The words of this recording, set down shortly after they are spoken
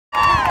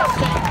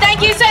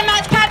Thank you so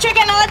much, Patrick,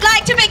 and I'd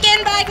like to begin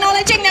by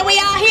acknowledging that we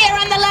are here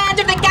on the land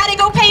of the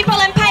Gadigal people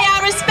and pay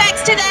our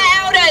respects to their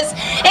elders.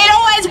 It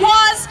always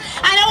was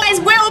and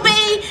always will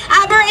be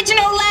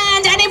Aboriginal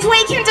land, and if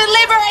we can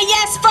deliver a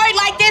yes vote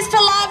like this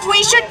for love, we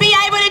should be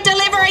able to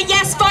deliver a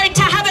yes vote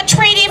to have a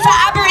treaty for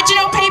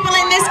Aboriginal people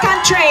in this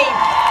country.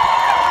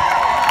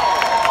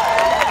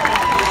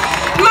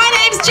 My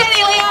name's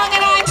Leong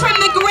and I'm from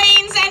the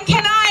Greens, and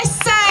can I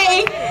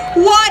say,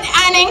 what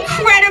an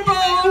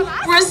incredible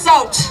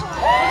result.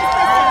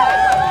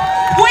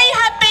 We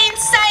have been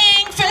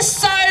saying for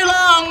so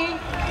long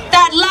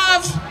that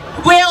love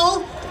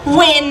will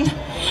win,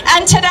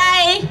 and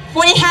today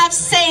we have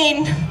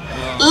seen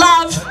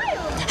love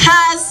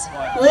has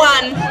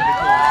won.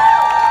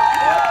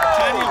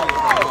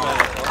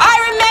 I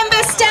remember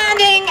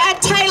standing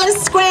at Taylor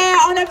Square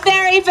on a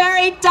very,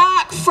 very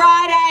dark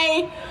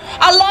Friday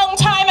a long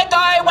time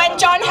ago when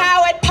John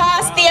Howard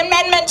passed the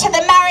amendment to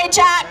the Marriage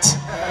Act,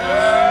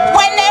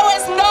 when there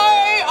was no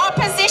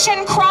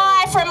opposition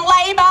cry from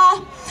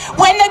Labor,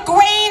 when the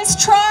Greens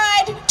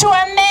tried to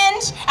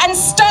amend and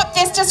stop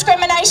this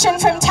discrimination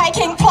from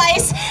taking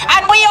place,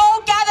 and we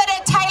all gathered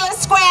at Taylor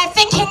Square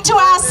thinking to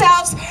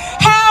ourselves,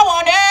 how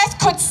on earth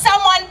could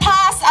someone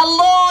pass a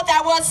law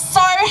that was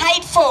so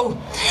hateful,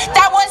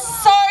 that was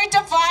so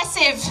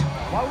divisive?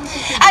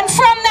 And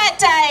from that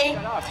day,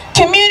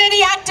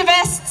 community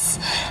activists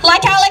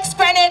like Alex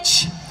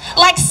Greenwich,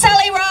 like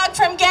Sally Rugg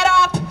from Get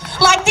Up,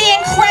 like the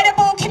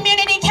incredible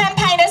community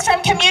campaigners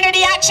from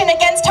Community Action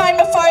Against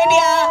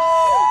Homophobia,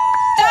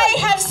 they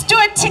have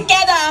stood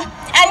together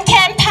and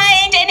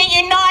campaigned in a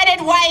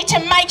united way to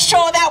make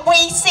sure that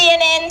we see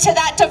an end to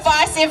that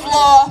divisive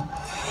law.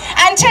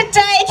 And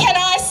today, can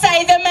I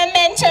say, the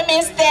momentum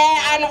is there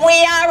and we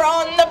are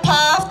on the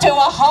path to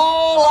a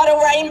whole lot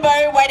of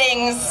rainbow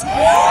weddings.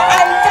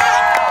 And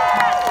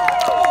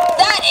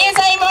that is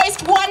a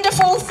most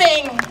wonderful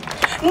thing.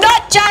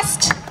 Not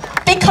just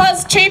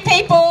because two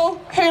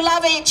people who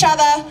love each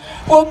other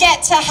will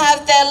get to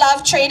have their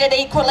love treated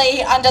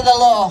equally under the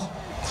law.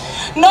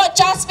 Not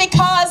just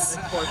because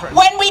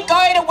when we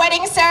go to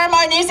wedding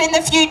ceremonies in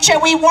the future,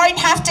 we won't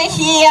have to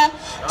hear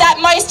that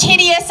most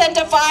hideous and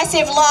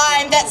divisive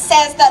line that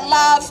says that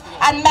love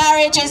and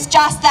marriage is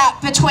just that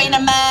between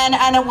a man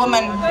and a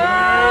woman.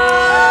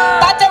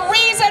 But the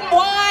reason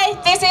why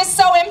this is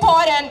so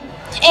important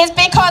is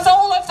because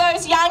all of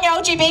those young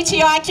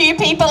LGBTIQ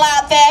people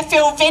out there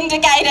feel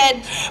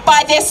vindicated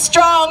by this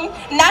strong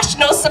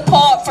national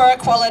support for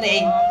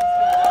equality.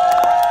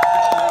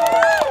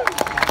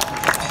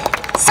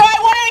 So I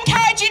want to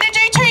encourage you to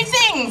do two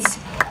things.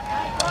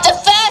 The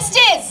first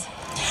is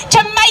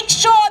to make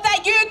sure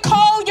that you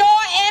call your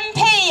MP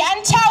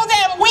and tell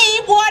them we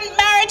want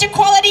marriage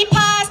equality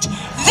passed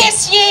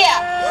this year,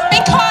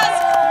 because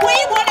we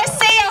want to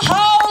see a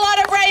whole lot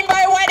of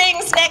rainbow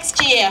weddings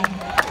next year.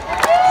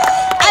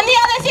 And the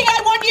other thing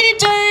I want you to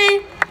do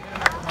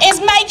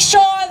is make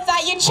sure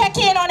that you check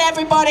in on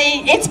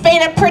everybody. It's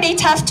been a pretty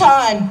tough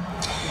time.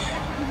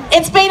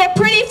 It's been a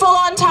pretty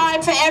full-on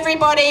time for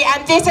everybody,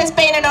 and this has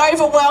been an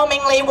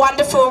overwhelmingly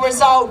wonderful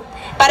result.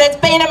 But it's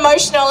been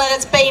emotional and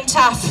it's been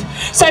tough.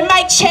 So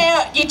make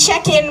sure you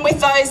check in with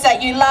those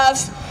that you love.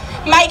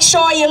 Make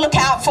sure you look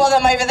out for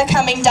them over the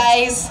coming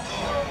days.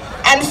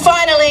 And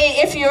finally,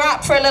 if you're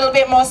up for a little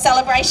bit more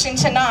celebration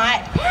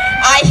tonight,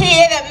 I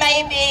hear that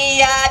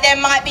maybe there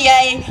might be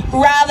a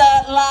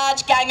rather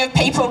large gang of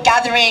people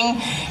gathering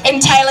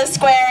in Taylor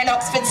Square and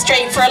Oxford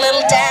Street for a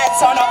little dance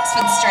on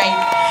Oxford Street.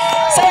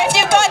 So if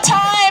you've got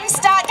time,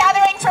 start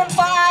gathering from 5.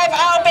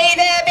 I'll be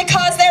there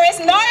because there is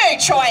no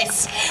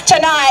choice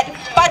tonight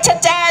but to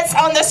dance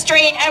on the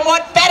street. And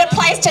what better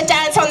place to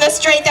dance on the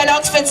street than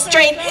Oxford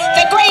Street?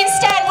 The Greens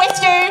stand with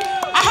you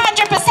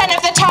 100%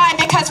 of the time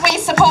because we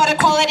support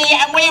equality,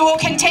 and we will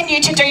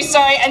continue to do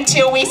so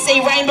until we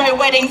see rainbow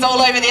weddings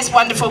all over this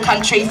wonderful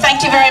country.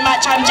 Thank you very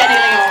much. I'm Jenny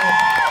Leong.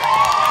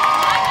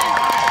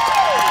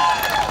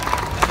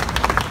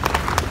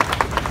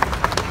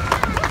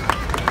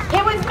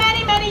 It was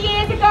many, many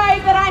years ago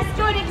that I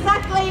stood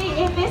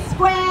exactly in this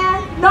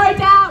square, no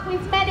doubt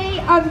with many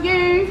of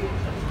you,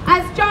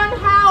 as John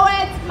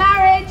Howard's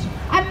marriage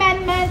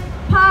amendment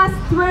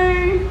passed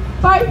through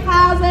both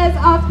houses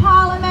of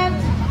Parliament.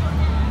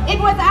 It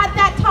was at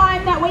that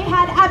time that we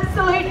had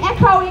absolute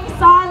echoing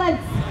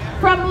silence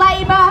from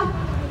Labor,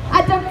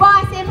 a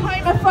divisive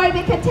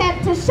homophobic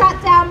attempt to shut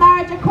down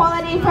marriage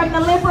equality from the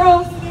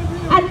Liberals,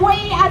 and we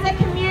as a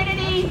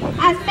community,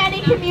 as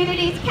many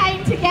communities,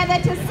 came together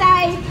to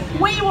say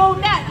we will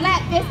not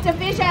let this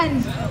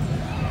division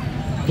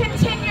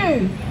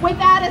continue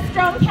without a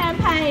strong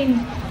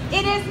campaign.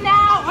 It is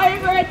now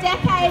over a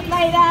decade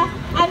later,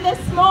 and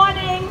this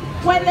morning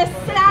when the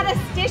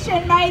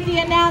statistician made the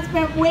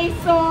announcement, we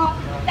saw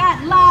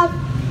that love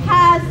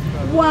has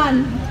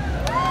won.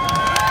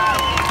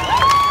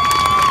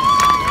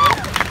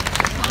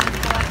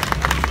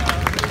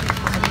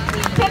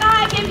 Can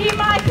I give you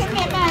my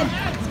commitment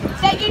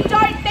that you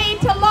don't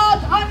need to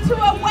log onto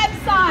a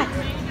website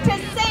to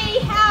see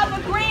how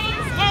the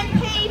Greens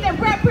MP that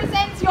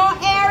represents your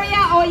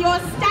area or your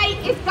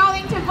state is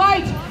going to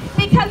vote?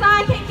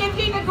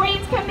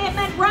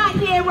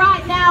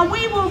 now,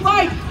 we will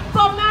vote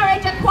for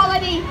marriage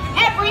equality,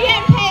 every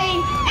MP,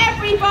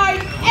 every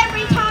vote,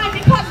 every time,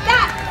 because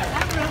that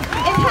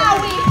is how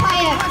we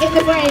play it in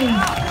the Greens.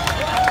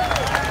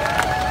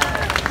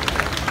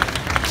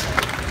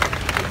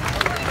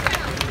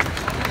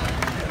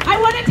 I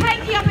want to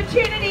take the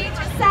opportunity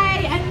to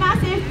say a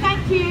massive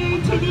thank you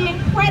to the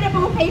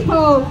incredible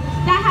people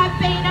that have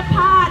been a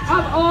part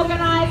of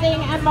organising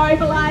and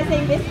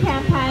mobilising this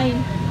campaign.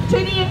 To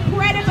the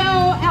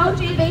incredible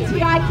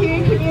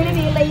LGBTIQ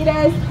community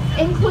leaders,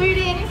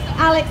 including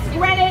Alex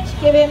Greenwich,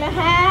 give him a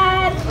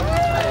hand.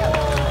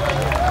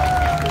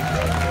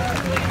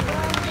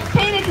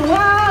 Peter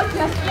Dewald,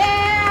 just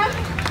there.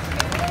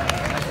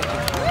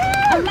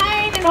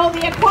 Elaine and all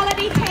the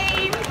equality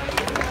team.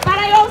 But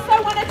I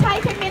also want to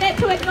take a minute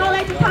to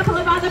acknowledge a couple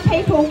of other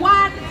people.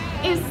 One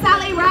is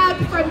Sally Rugg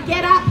from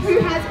Get Up, who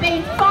has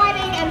been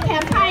fighting and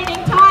campaigning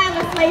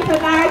tirelessly for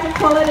marriage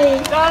equality.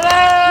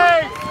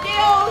 Sally!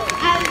 Skills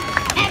and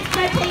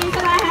expertise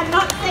that I have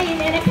not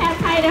seen in a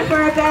campaigner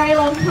for a very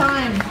long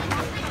time.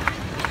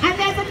 And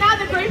there's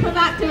another group of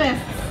activists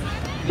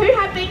who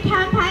have been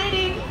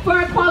campaigning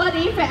for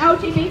equality for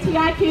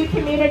LGBTIQ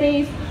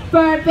communities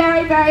for a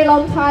very, very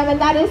long time, and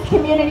that is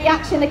Community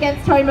Action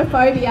Against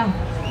Homophobia.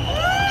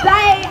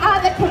 They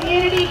are the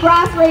community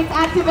grassroots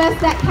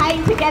activists that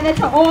came together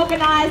to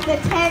organise the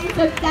tens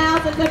of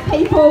thousands of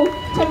people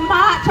to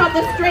march on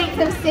the streets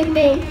of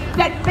Sydney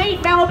that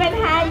beat Melbourne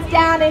hands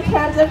down in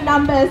terms of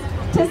numbers,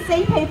 to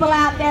see people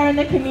out there in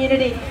the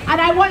community.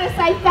 And I want to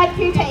say thank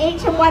you to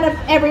each and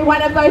every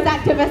one of those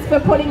activists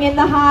for putting in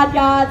the hard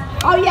yards.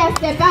 Oh yes,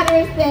 their banner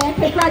is there.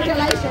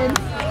 Congratulations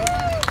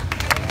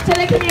to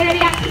the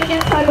Community Action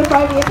Against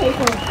Homophobia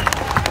people.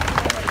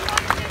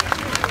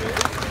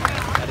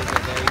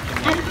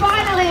 And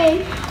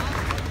finally,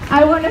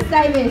 I want to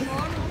say this.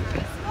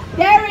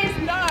 There is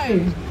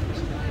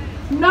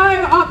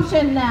no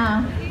option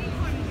now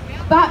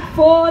but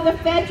for the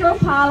federal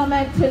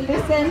parliament to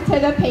listen to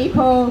the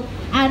people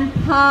and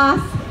pass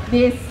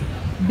this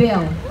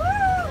bill.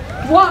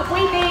 What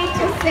we need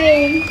to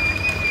see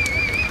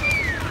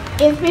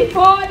is,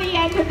 before the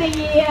end of the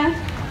year,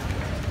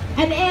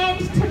 an end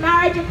to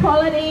marriage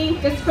equality,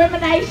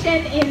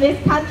 discrimination in this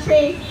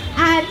country,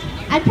 and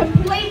a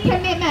complete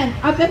commitment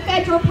of the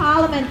federal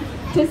parliament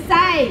to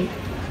say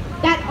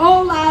that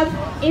all love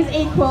is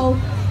equal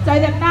so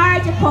that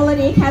marriage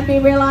equality can be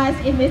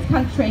realised in this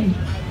country.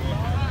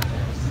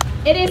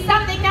 It is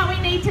something that we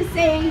need to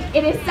see,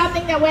 it is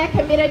something that we're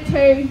committed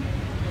to,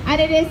 and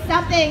it is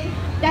something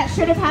that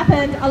should have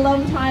happened a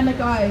long time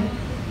ago.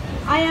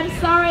 I am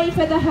sorry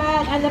for the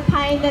hurt and the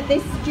pain that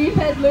this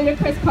stupid,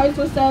 ludicrous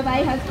postal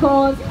survey has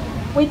caused.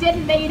 We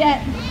didn't need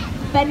it,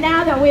 but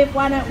now that we've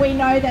won it, we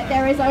know that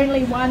there is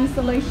only one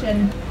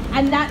solution,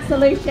 and that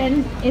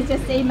solution is to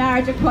see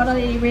marriage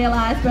equality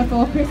realised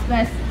before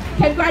Christmas.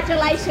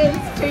 Congratulations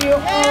to you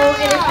all.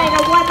 It has been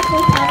a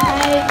wonderful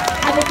campaign,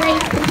 and the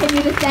Greens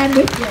continue to stand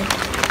with you.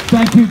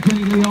 Thank you,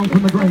 Jenny Leong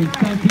from the Greens.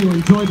 Thank you.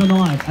 Enjoy the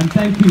night, and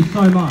thank you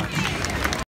so much.